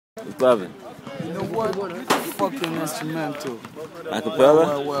What's poppin'? You know what? Fucking instrumental.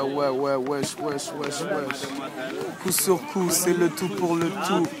 Acapella? Ouais, wesh. Coup sur coup, c'est le tout pour le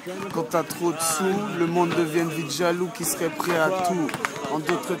tout. Quand t'as trop de sous, le monde devient vite jaloux qui serait prêt à tout. En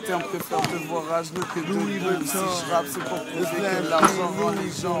d'autres termes, préfère te voir à genoux que debout. Si je rappe, c'est pour prouver que l'argent rend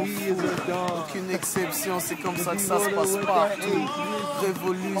les gens fous. Aucune exception, c'est comme ça que ça se passe partout.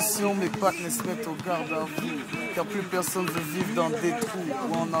 Révolution, mes partenaires se mettent au garde à vous. Car plus personne veut vivre dans des trous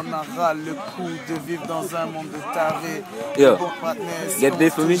où on en a ras le coup de vivre dans un monde de tarés. Yo, Bon partenaires get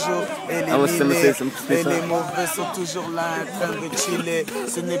this for me? toujours I want something to say some et les mauvais sont toujours là en train de chiller.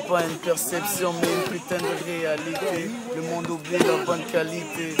 Ce n'est pas une perception mais une putain de réalité. Le monde oublie leur bonne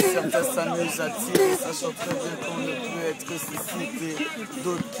qualité. Certains s'amusent à tirer, sachant très bien qu'on ne peut être suscité.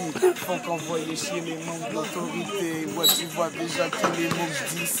 D'autres qui font qu'envoyer chier les membres de l'autorité. Ouais, tu vois déjà que les mots que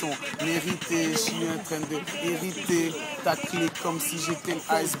je dis sont mérités. Je suis en train de hériter ta clique comme si j'étais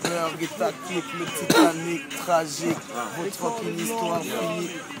l'iceberg et ta clique le Titanic tragique. Votre fucking histoire finie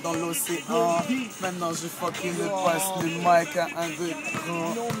dans l'océan. Maintenant je fucking le passe le mic à un de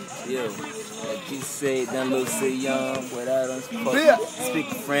grand. Yo, like you say dans l'océan, but I don't speak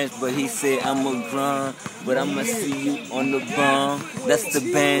French, but he said I'm a grand, but I'ma see you on the bomb. That's the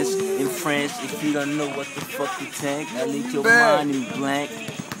bench in French. If you don't know what the fuck you think, I leave your mind in blank.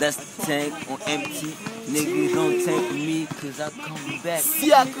 That's the tank on empty. Niggas don't tank me, cause I come back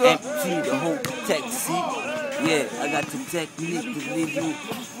empty, the whole taxi. Yeah, I got the technique to leave you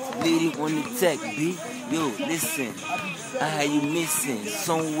on the tech, B. Yo, listen, I had you missing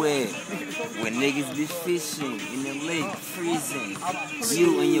somewhere where niggas be fishing in the lake, freezing.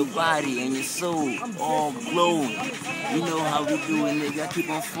 You and your body and your soul all glowing. You know how we do it, nigga. I keep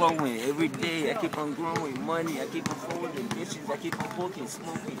on flowing every day. I keep on growing money. I keep on folding bitches. I keep on poking,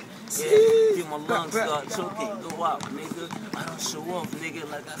 smoking. Yeah, till my lungs start choking. Go out, nigga. I don't show off,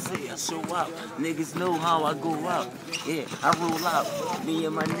 nigga. Like I say, I show out. Niggas know how I go out. Yeah, I roll out. Me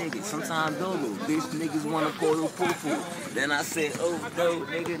and my niggas. Sometimes dolo. Bitch, niggas wanna call them poo-poo. Then I say, oh no,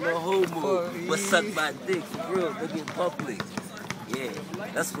 nigga, no homo. But suck my dick, for real, look in public. Yeah,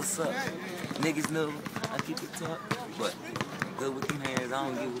 that's what's up. Niggas know I keep it tough, but good with them hands, I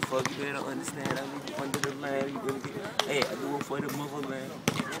don't give a fuck. You better understand, I leave you under the land. You really get, hey, I do it for the motherland.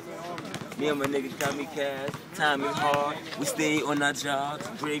 Me and my nigga got me cash, time is hard. We stay on our jobs,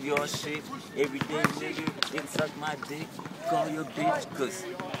 graveyard shit. Every day, nigga, nigga suck my dick, call your bitch, cause,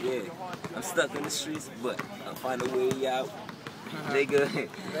 yeah, I'm stuck in the streets, but I'll find a way out. Nigga,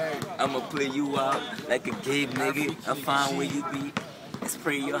 I'ma play you out like a gay nigga. I'll find where you be and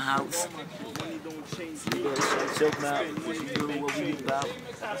spray your house. You better choke out. You know what we about.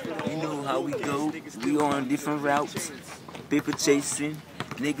 You know how we go. We on different routes. Paper chasing,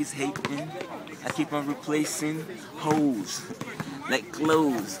 niggas hating. I keep on replacing hoes like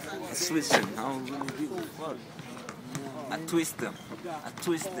clothes and switching. I don't really give a fuck. I twist them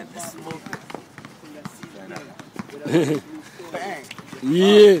and smoke them.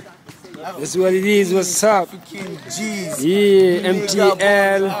 Yeah, that's what it is. What's up? Yeah,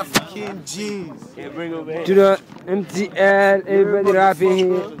 MTL. African G's. To the MTL, everybody rapping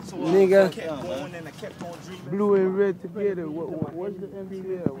here, nigga. Blue and red together. What's the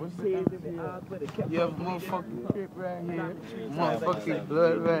MTL? What's the MTL? You have motherfucking Crip right here. Motherfucking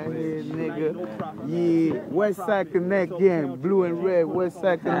blood right here, nigga. Yeah. West Side Connect again. Blue and red. West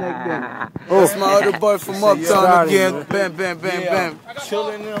Side Connect again. Oh, that's my other boy from Uptown again. Bam.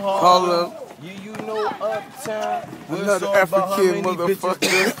 Chilling in Call him. You know Uptown. Another African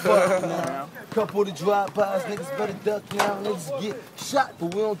motherfucker. Couple of the drive-bys, niggas better duck now. Niggas get shot,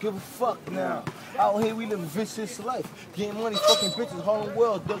 but we don't give a fuck now. Out here we live a vicious life. Getting money, fucking bitches, Harlem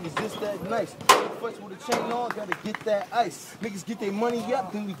World, Doug is just that nice. Fresh with a chain on, gotta get that ice. Niggas get their money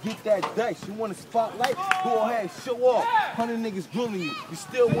up, then we get that dice. You want a spotlight? Go ahead, show off. 100 niggas grilling you. You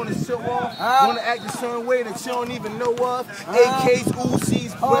still wanna show off? Wanna act a certain way that you don't even know of? AKs,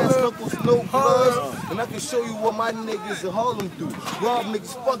 Uzis, brass knuckles, no gloves. And I can show you what my niggas in Harlem do. Rob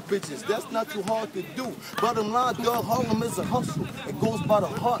niggas, fuck bitches. That's not too hard to do. Bottom line, dog, Harlem is a hustle. It goes by the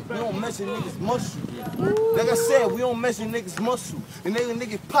heart. We don't measure niggas muscle. Like I said, we don't measure niggas muscle. And then the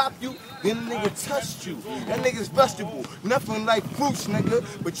nigga pop you, then the nigga touched you. That nigga's vegetable. Nothing like fruits, nigga.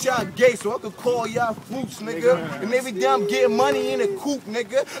 But y'all gay, so I could call y'all fruits, nigga. And every day I'm getting money in a coupe,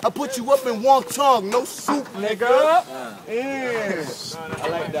 nigga. I put you up in one tongue, no soup, nigga. Yeah.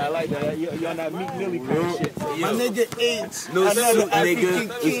 I like that. You're on that Meek Millie kind of shit. My nigga H. No suit,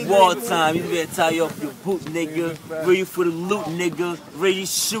 nigga. It's wartime. You better tie up your boot, nigga. Ready for the loot, nigga. Ready to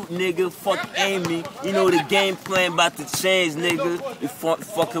shoot, nigga. Fuck Amy. You know the game plan about to change, nigga. You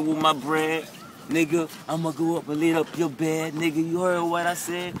fucking with my bread. Nigga, I'ma go up and lit up your bed. Nigga, you heard what I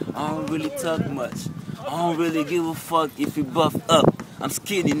said? I don't really talk much. I don't really give a fuck if you buff up. I'm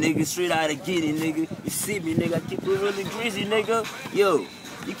skinny, nigga, straight out of Giddy, nigga. You see me, nigga, I keep it really greasy, nigga. Yo,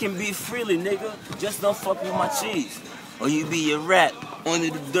 you can be freely, nigga. Just don't fuck with my cheese. Or you be a rat under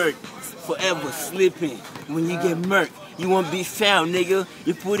the dirt, forever slipping. When you get murked, you won't be found, nigga.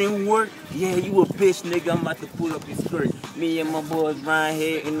 You put in work, yeah, you a bitch, nigga. I'm about to pull up your skirt. Me and my boys right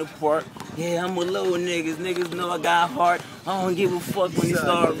here in the park. Yeah, I'm with little niggas. Niggas know I got heart. I don't give a fuck when it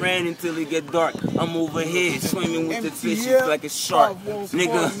start raining until it get dark. I'm over here swimming with the fishes like a shark.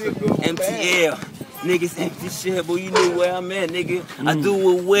 Nigga, empty air. Niggas empty shit, but you know where I'm at, nigga. I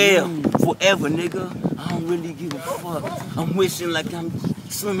do it well, forever, nigga. I don't really give a fuck. I'm wishing like I'm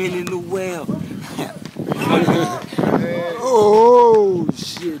swimming in the well. Oh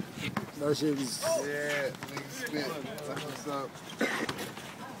shit. That shit is. Yeah, nigga spit. That's what's up.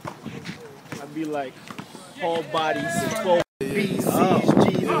 I'd be like, whole bodies, 12 B's, C's,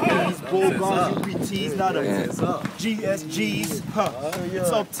 G's, and B's, Bullgons, UPTs, not a GSGs, It's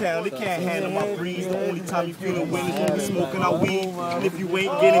uptown, they can't handle my breeze. The only time you feel the wind is when we smoking our weed. And if you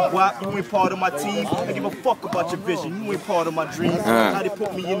ain't getting guap, you ain't part of my team. I give a fuck about your vision, you ain't part of my dreams. Now they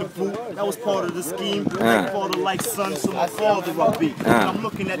put me in the boot, that was part of the scheme. Like father, like son, so my father I be. And I'm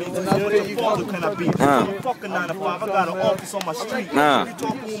looking at it, what your father can I be? I'm fucking 9 to 5, I got an office on my street. If you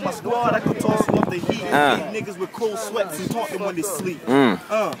talking with my squad, I can toss you off the heat. Niggas with cold sweats and talk them when they sleep.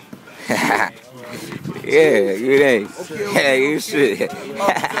 Yeah, you ain't. Yeah, you should.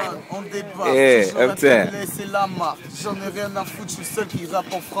 On débat. Yeah, uptown. C'est la marque. J'en ai rien à foutre, je suis seul qui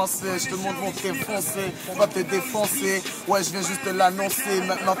rappe en français. Je te montre mon très foncé, va te défoncer. Ouais, je viens juste te l'annoncer,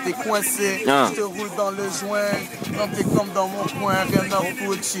 maintenant t'es coincé. Je te roule dans le joint, quand t'es comme dans mon coin, rien à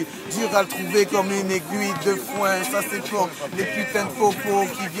foutre. Je suis dur à le trouver comme une aiguille de foin. Ça c'est pour les putains de popos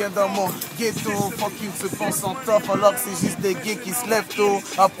qui viennent dans mon ghetto. Fucking se pensent en top alors que c'est juste des gays qui se lèvent tôt.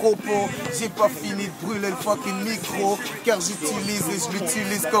 À propos, j'ai pas fini de brûler le fucking micro, car j'utilise et je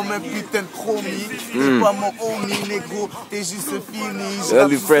l'utilise comme un putain de chromie. T'es pas mon homie, négro, t'es juste fini.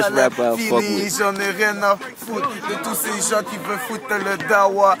 J'en ai rien à foutre de tous ces gens qui veulent foutre le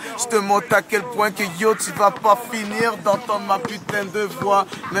dawa. Je te montre à quel point que yo, tu vas pas finir d'entendre ma putain de voix.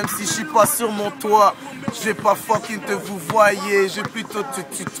 Même si je suis pas sur mon toit, je vais pas fucking te vous voyer, je vais plutôt te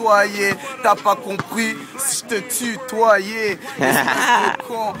tutoyer. T'as pas compris si je te tutoyais. Espèce de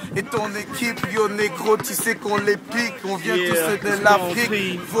con. Et ton équipe, yo négro, tu sais qu'on les pique. On vient tous de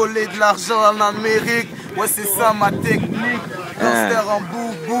l'Afrique, voler de l'argent en Amérique. Ouais, c'est ça ma technique. Gangster en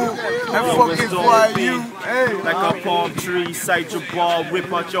boubou, un fucking voyou. Like a palm tree, sight your ball,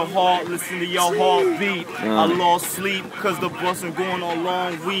 whip out your heart, listen to your heartbeat. I lost sleep cause the bus been going on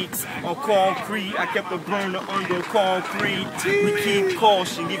long weeks. On concrete, I kept the burner under concrete. We keep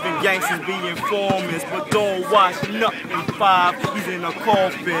caution, even gangsters be informants, but don't watch nothing 5, he's in a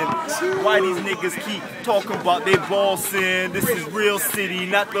coffin. Why these niggas keep talking about they bossing? This is real city,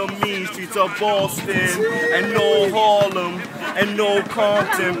 not the mean streets of Boston. And no Harlem, and no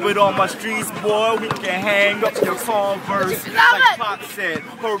Compton. But on my streets, boy, we can hang up your Converse. Like Pop said,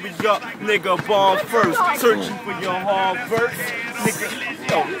 hurry up, nigga, bomb first. Searching for your hard verse. Nigga,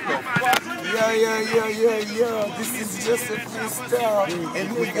 Yeah. This is just a freestyle.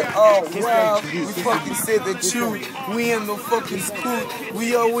 And we get all wild. We fucking say the truth. We ain't no fucking school.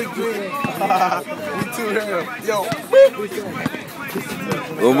 We always green. We too here. Yo.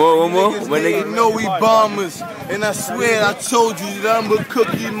 One more. Niggas know we bombers. And I swear I told you that I'm a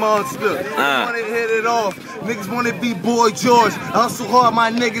cookie monster. Wanna hit it off. Niggas wanna be Boy George. I hustle hard,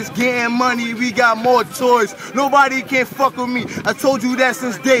 my niggas getting money. We got more toys. Nobody can fuck with me. I told you that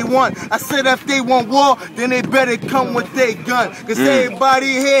since day one. I said if they want war, then they better come with their gun. Cause everybody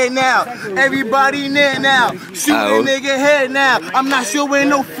here now. Everybody near now. Shoot a nigga head now. I'm not sure with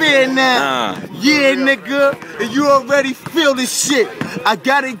no fear now. Yeah, nigga. And you already feel this shit. I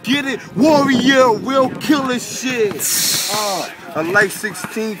gotta get it. Warrior, real killer shit. I like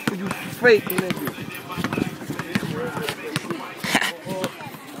 16 for you fake niggas.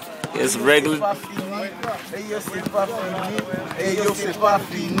 It's regular. Et yo, c'est pas fini. Et yo, c'est pas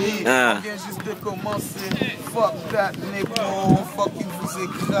fini. On vient juste de commencer. Fuck that, négro. Fucking vous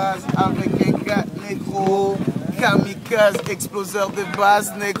écrase avec un gars, négro. Kamikaze, exploseur de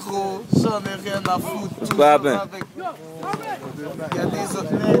base, négro. J'en ai rien à foutre. Tout avec... Y'a des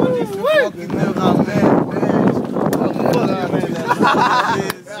autres nègres qui font fucking me ramènent,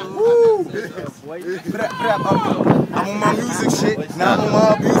 I'm on my music shit, now I'm on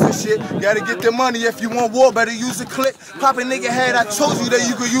my music shit. Gotta get the money, if you want war, better use a clip. Pop a nigga head, I told you that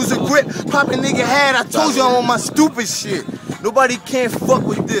you could use a grip. Pop a nigga head, I told you I'm on my stupid shit. Nobody can't fuck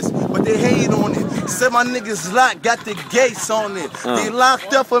with this, but they hate on it. Said my niggas locked, got the gates on it. They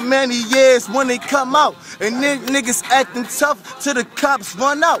locked up for many years when they come out. And niggas acting tough till the cops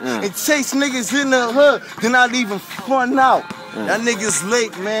run out. And chase niggas in the hood, then I leave them front out. That niggas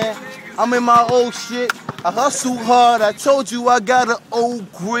late, man. I'm in my old shit. I hustle hard. I told you I got an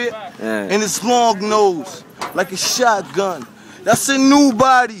old grip. And it's long nose, like a shotgun. That's a new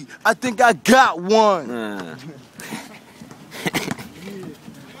body. I think I got one.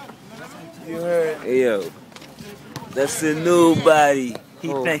 You heard? Yo, that's a new body. He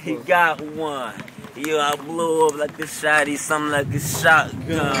think he got one. Yo, I blow up like a shotty, something like a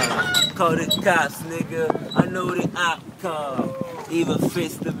shotgun. Call the cops, nigga. I know the outcome. Either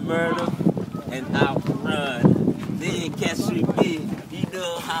face the murder and outrun. Then catch me, you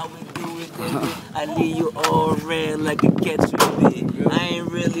know how we do it, nigga. I leave you all red like a catch me. I ain't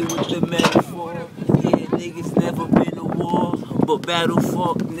really with the metaphor. Yeah, niggas never been to war, but battle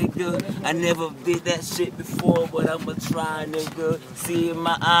fuck, nigga. I never did that shit before, but I'ma try, nigga. See in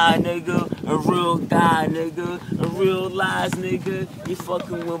my eye, nigga. A real guy, nigga. A real lies, nigga. You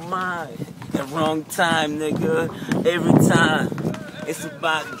fucking with mine. At wrong time, nigga. Every time. It's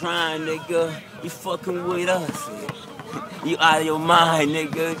about grind, nigga. You fucking with us. You out of your mind,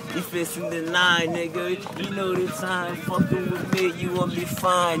 nigga. You facing the 9, nigga. You know the time. Fucking with me, you won't be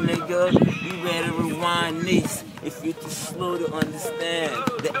fine, nigga. You better rewind this if you're too slow to understand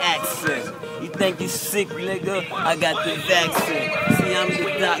the accent. You think you sick, nigga? I got the vaccine. See, I'm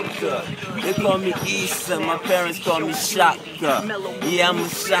the doctor. They call me Issa. My parents call me Shaka. Yeah, I'm a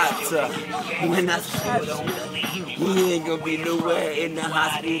shotter. When I shoot you ain't gonna be nowhere in the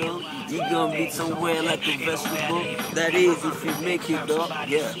hospital. You gonna be somewhere like a vegetable. That is, if you make it, though.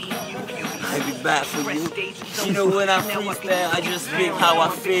 Yeah. I'll be back for you. You know, when I freestyle, I just speak how I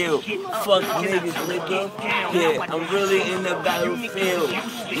feel. Fuck niggas, nigga. Yeah, I'm really in the battlefield.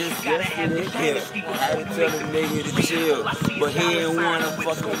 Just yesterday, yeah, I had to tell the nigga to chill. But he ain't wanna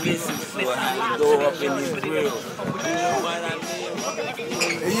fucking listen, so I had to go up in his grill. You know what I mean?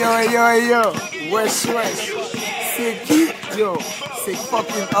 Yo. Wesh. C'est qui? Yo, c'est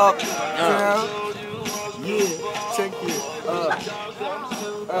fucking up. Yeah, check it.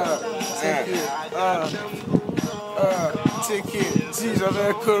 Check it. Dis, j'avais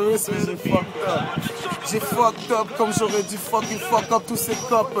un chorus, mais j'ai fucked up. J'ai fucked up comme j'aurais dû fucking fuck up tous ces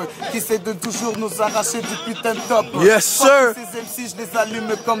cops qui essaient de toujours nous arracher du putain de top. Yes, sir. Ces MC, je les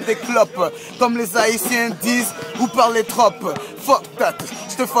allume comme des clopes. Comme les Haïtiens disent, ou par les tropes. Fuck that,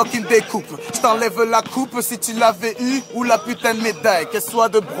 je te fucking découpe. Je t'enlève la coupe si tu l'avais eu, ou la putain de médaille, qu'elle soit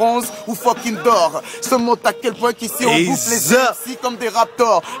de bronze ou fucking d'or. Je te montre à quel point qu'ici on bouffe les MC comme des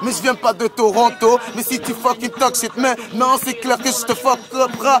raptors. Mais je viens pas de Toronto, mais si tu fucking talk shit, mais non, c'est clair que je te fuck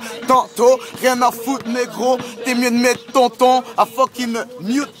upera tantôt. Rien à foutre, négro, t'es mieux de mettre ton ton à fucking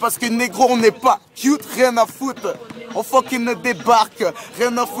mute, parce que négro, on n'est pas cute, rien à foutre. On fucking débarque,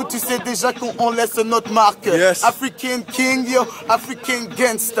 rien à foutre, tu sais déjà qu'on laisse notre marque. Yes. African King, yo, African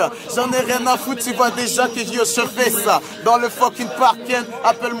Gangster. J'en ai rien à foutre, tu vois déjà que yo, je fais ça. Dans le fucking parking,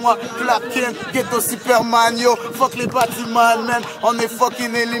 appelle-moi Clarken, Ghetto Superman, yo. Fuck les bâtiments, man. On est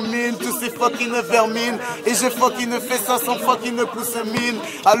fucking élimine tous ces fucking vermines. Et j'ai fucking fait ça sans fucking pousser mine.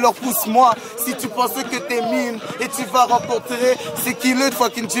 Alors pousse-moi si tu penses que t'es mine. Et tu vas rencontrer, c'est qui le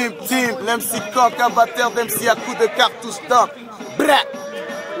fucking Dream Team. L'MC Coq, un batteur d'MC à coups de cartouche stock. Bra!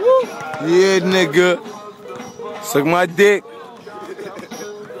 Yeah, nigga. Suck my dick.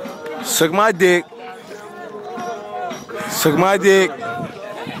 Suck my dick. Suck my dick.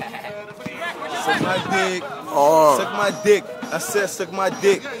 Suck my dick. Oh. Suck my dick. I said suck my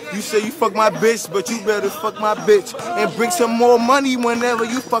dick. You say you fuck my bitch, but you better fuck my bitch. And bring some more money whenever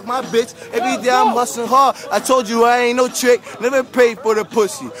you fuck my bitch. Every day I'm hustling hard. I told you I ain't no trick. Never paid for the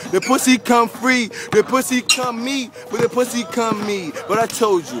pussy. The pussy come free. The pussy come me. But the pussy come me. But I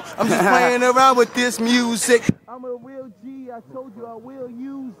told you, I'm just playing around with this music. I'm a real G. I told you I will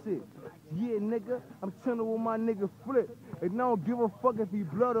use it. Yeah, nigga, I'm chilling with my nigga Flip. And I don't give a fuck if he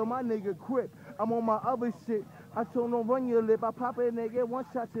blood or my nigga Crip. I'm on my other shit. I told him run your lip. I pop it and they get one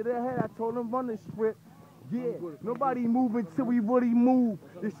shot to the head. I told him run the script. Yeah, nobody move until we really move.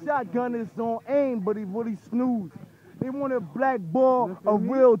 The shotgun is on aim, but he really snooze. They want a black ball, a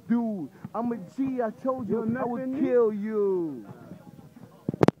real dude. I'm a G. I told you I would kill you.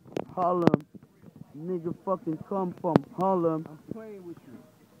 Harlem. Nigga fucking come from Harlem. I'm playing with you.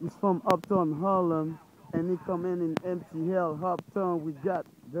 He's from Uptown Harlem. And he come in empty hell. Uptown, we got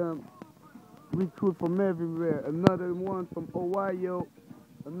them recruit from everywhere. Another one from Ohio.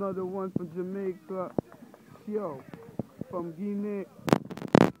 Another one from Jamaica. Yo, from Guinea.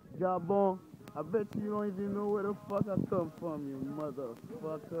 Gabon. I bet you don't even know where the fuck I come from, you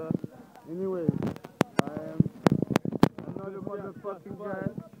motherfucker. Anyway, I am another motherfucking guy.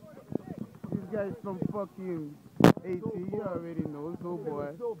 This guy is from fucking 80, you already know, so boy.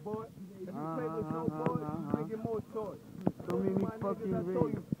 So many fucking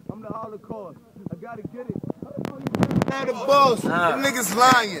ways. I'm the Holocaust. I gotta get it. Man, the boss. Them niggas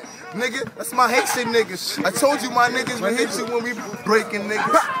lying. Nigga, that's my Haitian niggas. I told you my niggas we hit you when we breaking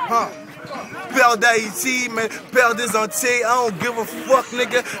niggas. Huh? Père d'Haïti, man, Père des Antilles, I don't give a fuck,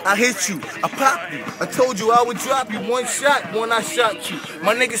 nigga. I hit you, I pop you. I told you I would drop you one shot when I shot you.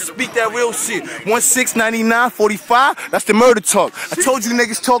 My niggas speak that real shit. 1699 45, that's the murder talk. I told you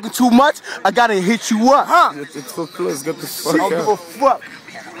niggas talking too much, I gotta hit you up, huh? It's so close, get the fuck I don't give a fuck.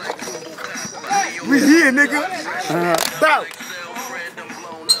 We here, nigga. Bow.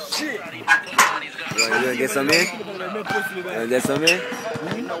 You gonna get some in? You gonna get some in?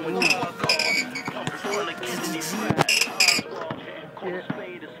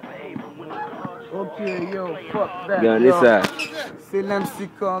 Ok, yo, fuck that. Bien, this side. C'est l'MC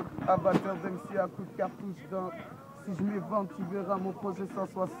Kang, abatteur d'MC à coups de cartouche d'encre. Si je m'évente, tu verras mon projet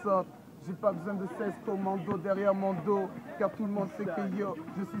 160. J'ai pas besoin de 16 commandos derrière mon dos, car tout le monde sait que yo,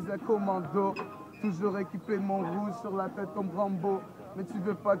 je suis un commando. Toujours équipé de mon rouge sur la tête comme Rambo. Mais tu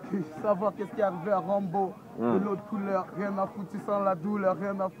veux pas savoir qu'est-ce qui est arrivé à Rambo. De l'autre couleur, rien à foutre, tu sens la douleur,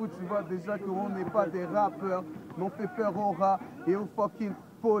 rien à foutre, tu vois déjà qu'on n'est pas des rappeurs. Mais on fait peur aux rats et aux fucking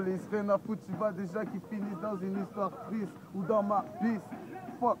police. Rien à foutre, tu vois déjà qu'ils finissent dans une histoire triste ou dans ma piste.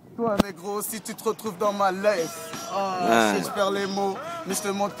 Fuck toi, négro, si tu te retrouves dans ma laisse. Je perds les mots, mais je te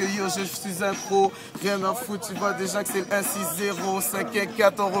montre que yo, je suis un pro. Rien à foutre, tu vois déjà que c'est le 1-6-0,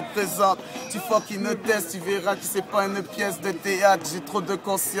 5-1-4, on représente. Tu fucking test, tu verras que c'est pas une pièce de théâtre. J'ai trop de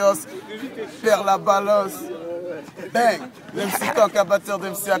conscience, perds la balance. Bang! L'MC Kang, abatteur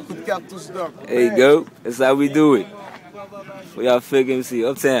d'MC à coup de cartouche d'or. There you go. That's how we do it. For y'all fake MC.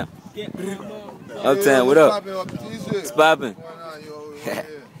 Uptown. Uptown, what up? It's poppin'.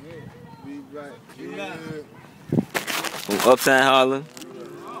 From Uptown Harlem,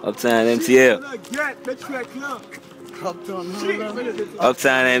 Uptown MTL.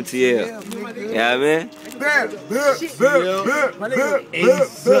 Uptown MTL. You know what I mean?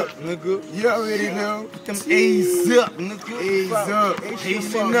 A's up, nigga. You already know. Them A's up, nigga. A's up.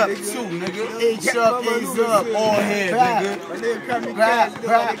 Haitian up too, nigga. H up, A's up. All here, nigga.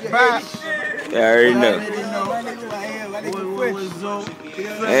 Back. You already know.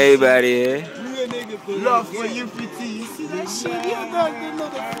 Everybody here. Love for UPT. You see that shit? You got the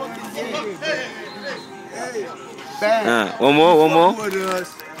motherfuckers. One more.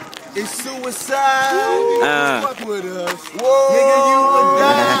 It's suicide. Fuck with us. Whoa. Nigga, you would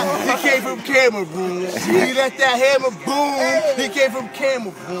die. He came from Cameroon. He let that hammer boom. He came from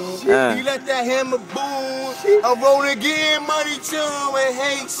Cameroon. He let that hammer boom. I'm rolling, getting money, chillin' with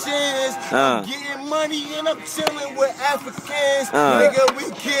Haitians. I'm getting money and I'm chillin' with Africans. Nigga, we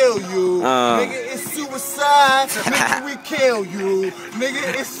kill you. Nigga, it's suicide. Nigga, we kill you.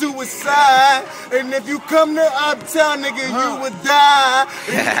 Nigga, it's suicide. And if you come to Uptown, nigga, you would die.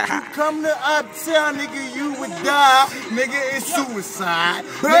 Come to Uptown, nigga, you would die. Nigga, it's suicide.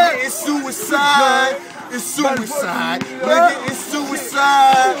 Nigga, it's suicide. It's suicide. Nigga, it's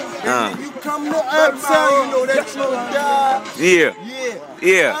suicide. And if you come to Uptown, you know that you would die.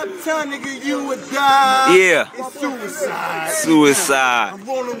 Yeah. Uptown, nigga, you would die. Yeah. It's suicide. Suicide. I'm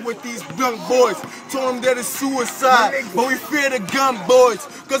rolling with these young boys. Told them that it's suicide. But we fear the gun boys.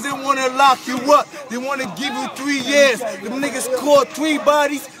 Cause they wanna lock you up. They wanna give you 3 years. Them niggas caught 3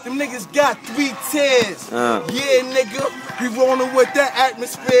 bodies. Them niggas got 3 tears. Yeah, nigga. We rolling with that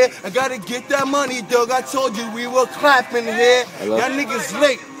atmosphere. I gotta get that money, dog. I told you we were clapping here. Y'all niggas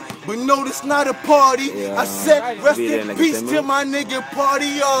late. But no, this not a party. I said rest in peace to my nigga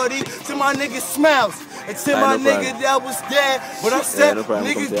Party Artie, to my nigga Smiles, and to my nigga that was there. But I said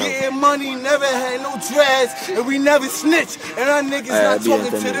niggas getting money, never had no dreads, and we never snitch. And our niggas not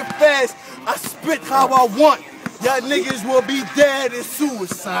talking to the feds. I spit how I want. Y'all niggas will be dead. It's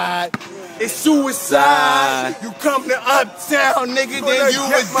suicide. It's suicide. You come to Uptown, nigga, then you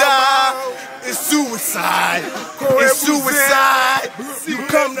would die. It's suicide. It's suicide. You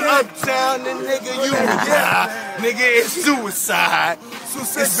come to Uptown, then nigga, you would die. Nigga, it's suicide. It's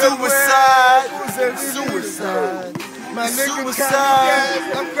suicide. It's suicide. It's suicide.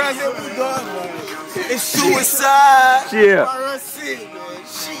 I'm crying with God. It's suicide. Yeah.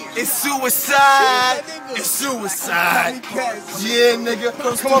 It's suicide. It's suicide. Yeah, nigga,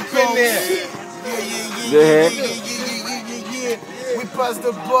 come up in there. Go ahead. We pass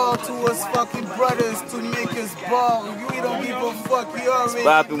the ball to us fucking brothers to make us ball. We don't give a fuck, you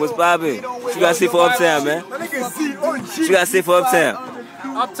already. What's poppin'? What you gotta say for Uptown, man? What you gotta say for Uptown?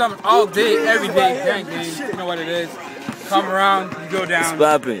 Uptown all day, every day, gang gang. You know what it is. Come around, you go down.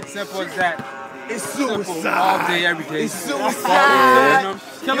 What's poppin'? Simple as that. It's Simple, suicide. all day, every day. It's suicide.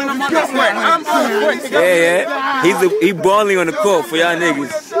 Killing them on the court. I'm on the court. Yeah. He balling on the court for y'all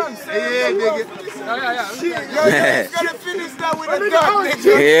niggas. Yeah, nigga. Yeah. Gotta finish that with a dunk,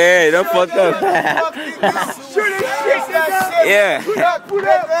 nigga. Yeah, don't fuck up. Yeah. Put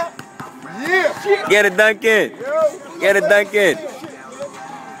up. Yeah. Get it dunk in. Get it dunk in.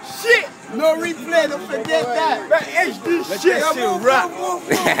 Shit! No replay, don't forget that. That HD shit. That shit rock.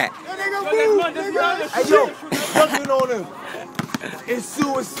 Hey, yo, jumping on him. It's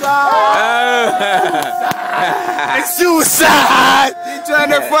suicide. It's suicide! You trying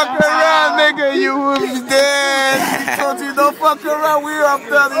to fuck around, nigga, you will be dead. Told you don't fuck around, we up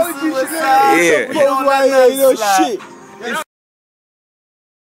there, it's suicide. Yeah. You don't like that shit.